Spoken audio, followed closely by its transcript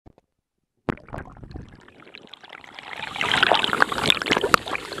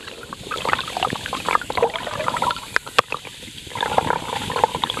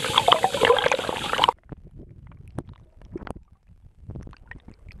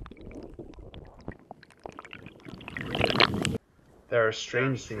There are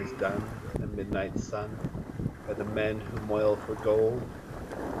strange things done in the midnight sun by the men who moil for gold.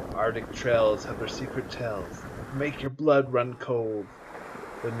 Arctic trails have their secret tales that make your blood run cold.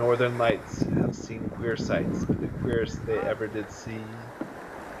 The northern lights have seen queer sights, but the queerest they ever did see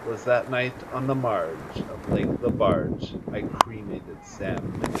was that night on the marge of Lake LaBarge I cremated Sam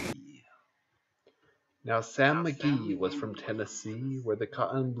McGee. Now Sam McGee was from Tennessee, where the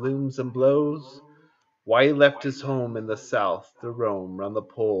cotton blooms and blows. Why he left his home in the South to roam round the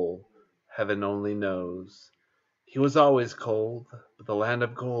pole, heaven only knows. He was always cold, but the land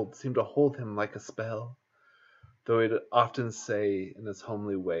of gold seemed to hold him like a spell, though he'd often say in his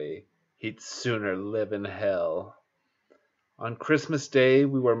homely way he'd sooner live in hell. On Christmas Day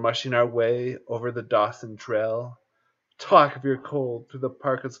we were mushing our way over the Dawson Trail. Talk of your cold through the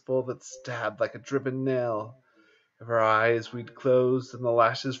parkas full that stabbed like a driven nail. If our eyes we'd closed and the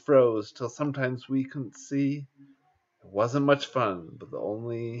lashes froze till sometimes we couldn't see, it wasn't much fun, but the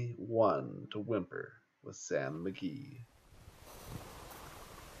only one to whimper was Sam McGee.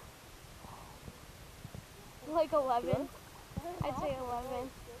 Like 11. I'd say 11.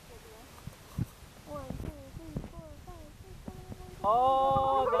 1, 2, 3, 4, 5, 6, 7, 8, 9, 10.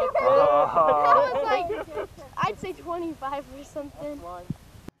 Oh, that's That was like, I'd say 25 or something.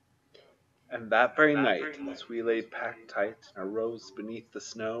 And that very night, as we lay packed tight in our rows beneath the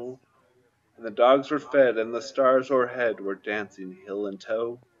snow, and the dogs were fed and the stars o'erhead were dancing hill and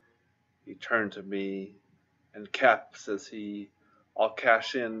toe, he turned to me, and Cap, says he, I'll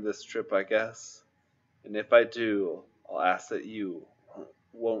cash in this trip, I guess, and if I do, I'll ask that you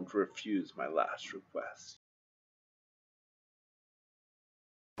won't refuse my last request.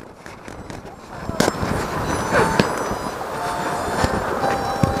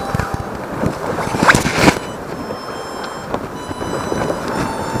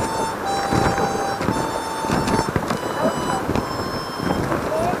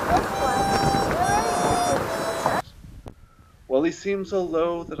 Well, he seemed so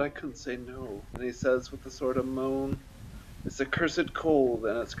low that I couldn't say no, and he says with a sort of moan, it's a cursed cold,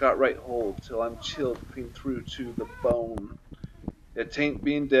 and it's got right hold, till I'm chilled clean through to the bone. It tain't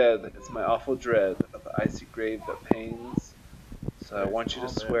being dead, it's my awful dread of the icy grave that pains, so I want you to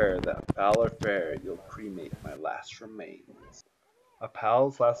swear that foul or fair, you'll cremate my last remains. A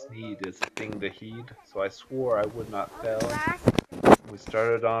pal's last need is a thing to heed, so I swore I would not fail. We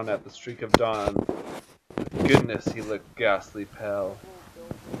started on at the streak of dawn. Goodness, he looked ghastly pale.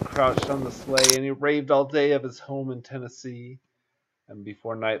 He crouched on the sleigh, and he raved all day of his home in Tennessee. And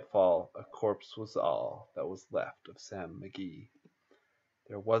before nightfall, a corpse was all that was left of Sam McGee.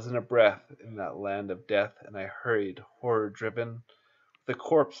 There wasn't a breath in that land of death, and I hurried, horror-driven, with a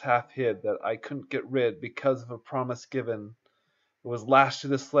corpse half hid that I couldn't get rid because of a promise given. It was lashed to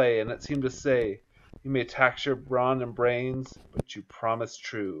the sleigh, and it seemed to say, you may tax your brawn and brains, but you promised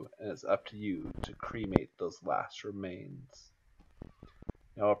true, and it's up to you to cremate those last remains.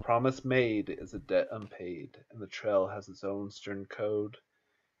 Now a promise made is a debt unpaid, and the trail has its own stern code.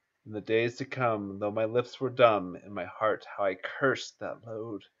 In the days to come, though my lips were dumb, in my heart how I cursed that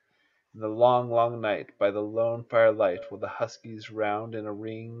load. In the long, long night, by the lone firelight, while the huskies round in a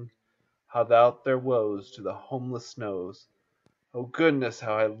ring howled out their woes to the homeless snows, oh goodness,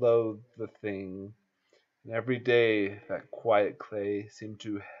 how I loathed the thing! And every day that quiet clay seemed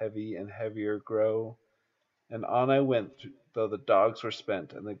to heavy and heavier grow, and on I went, though the dogs were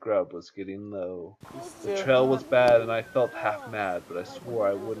spent and the grub was getting low. The trail was bad and I felt half mad, but I swore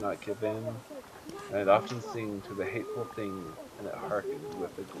I would not give in, and I'd often sing to the hateful thing, and it hearkened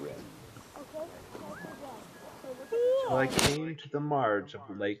with a grin. Till I came to the marge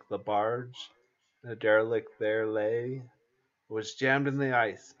of Lake LaBarge, and a derelict there lay. It was jammed in the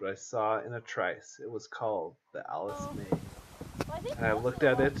ice, but I saw in a trice it was called the Alice May. And I looked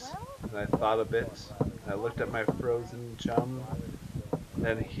at it, and I thought a bit, and I looked at my frozen chum.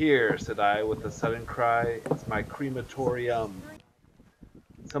 Then here, said I with a sudden cry, is my crematorium.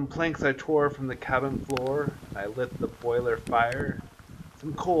 Some planks I tore from the cabin floor, and I lit the boiler fire.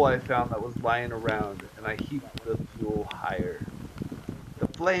 Some coal I found that was lying around, and I heaped the fuel higher. The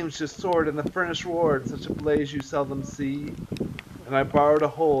flames just soared and the furnace roared, such a blaze you seldom see. And I borrowed a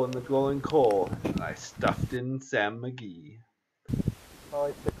hole in the glowing coal, and I stuffed in Sam McGee. Oh,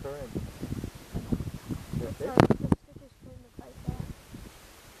 it's the current.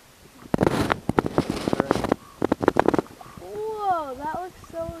 Whoa, that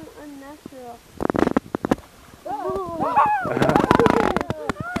looks so unnatural.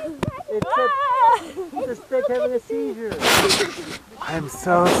 It's a stick having a seizure. I'm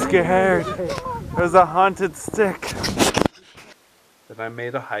so scared. There's a haunted stick. Then I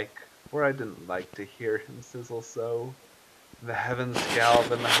made a hike, where I didn't like to hear him sizzle so. And the heavens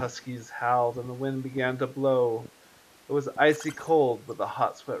scowled, and the huskies howled, and the wind began to blow. It was icy cold, but the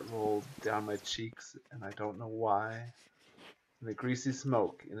hot sweat rolled down my cheeks, and I don't know why. And the greasy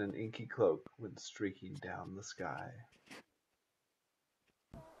smoke in an inky cloak went streaking down the sky.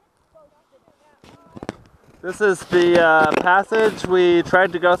 This is the passage we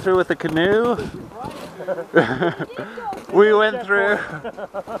tried to go through with the canoe. We went through.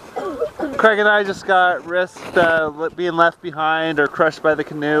 Craig and I just got risked being left behind or crushed by the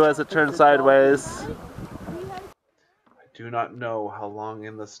canoe as it turned sideways. I do not know how long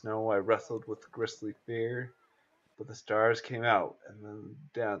in the snow I wrestled with grisly fear, but the stars came out and then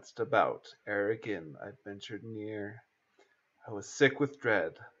danced about ere again I ventured near. I was sick with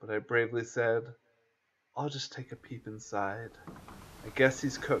dread, but I bravely said, I'll just take a peep inside. I guess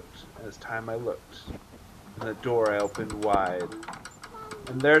he's cooked, and it's time I looked, and the door I opened wide.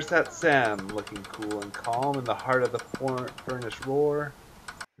 And there's that Sam, looking cool and calm in the heart of the furnace roar.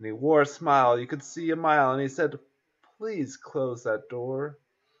 And he wore a smile you could see a mile, and he said, Please close that door.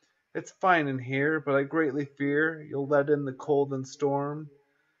 It's fine in here, but I greatly fear you'll let in the cold and storm.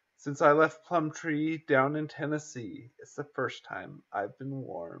 Since I left Plumtree down in Tennessee, it's the first time I've been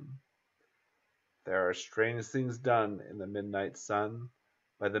warm. There are strange things done in the midnight sun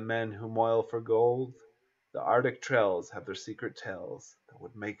by the men who moil for gold. The Arctic trails have their secret tales that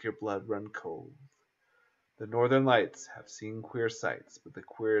would make your blood run cold. The Northern Lights have seen queer sights, but the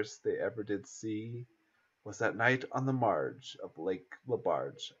queerest they ever did see was that night on the marge of Lake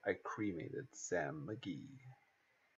Lebarge I cremated Sam McGee.